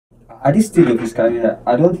At this stage of his career,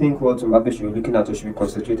 I don't think what Mbappe should be looking at or should be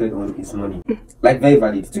concentrated on is money. Like, very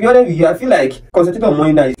valid. To be honest with you, I feel like concentrating on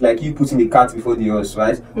money now is like you putting the cart before the horse,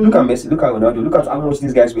 right? Look at Messi, look at Ronaldo, look at how much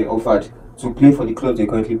these guys were offered to play for the club they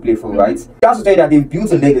currently play for, right? That's to tell you that they've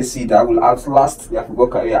built a legacy that will outlast their football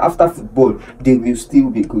career. After football, they will still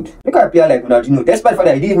be good. Look at a player like Ronaldo, despite the fact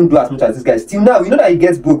that he didn't even do as much as this guy. Still now, you know that he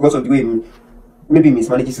gets broke because of the way maybe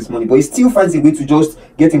mismanages his money, but he still finds a way to just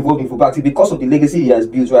get involved in football because of the legacy he has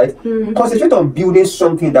built, right? Concentrate on building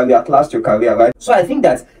something that will outlast your career, right? So I think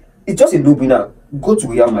that it's just a no-brainer. Go to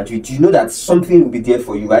Real Madrid. You know that something will be there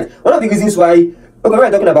for you, right? One of the reasons why, okay,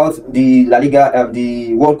 we're talking about the La Liga,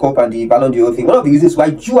 the World Cup and the Ballon d'Or thing. One of the reasons why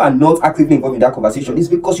you are not actively involved in that conversation is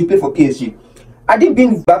because you play for PSG. I didn't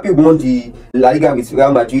been Mbappe won the La Liga with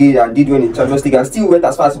Real Madrid and did well in Champions League and still went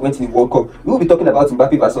as far as he went in the World Cup. We will be talking about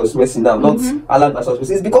Mbappe versus Messi now, not Alan versus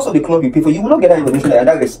Messi. It's because of the club you play for. You will not get that information and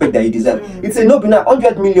that respect that you deserve. It's a no-brainer.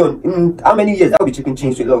 100 million in how many years? That will be chicken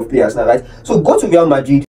change to a lot of players now, right? So go to Real Madrid.